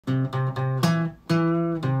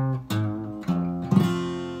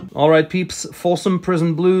All right, peeps, Folsom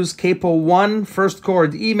Prison Blues, Capo 1, first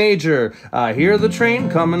chord, E major. I hear the train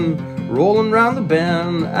coming, rolling round the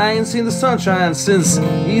bend. I ain't seen the sunshine since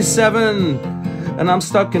E7, and I'm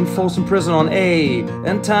stuck in Folsom Prison on A,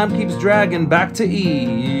 and time keeps dragging back to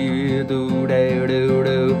E.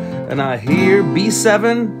 And I hear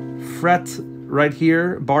B7, fret right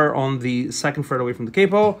here, bar on the second fret away from the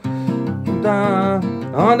capo.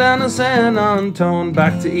 On down to San Antone,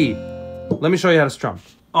 back to E. Let me show you how to strum.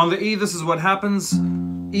 On the E, this is what happens.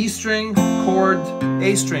 E string, chord,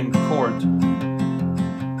 A string, chord.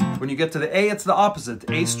 When you get to the A, it's the opposite.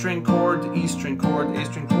 A string, chord, E string, chord, A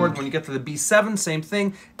string, chord. When you get to the B7, same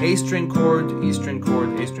thing. A string, chord, E string,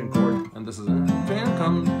 chord, A string, chord. And this is it. Train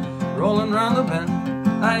come rolling round the bend.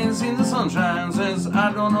 I ain't seen the sunshine since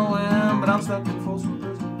I don't know when, but I'm stuck in Folsom.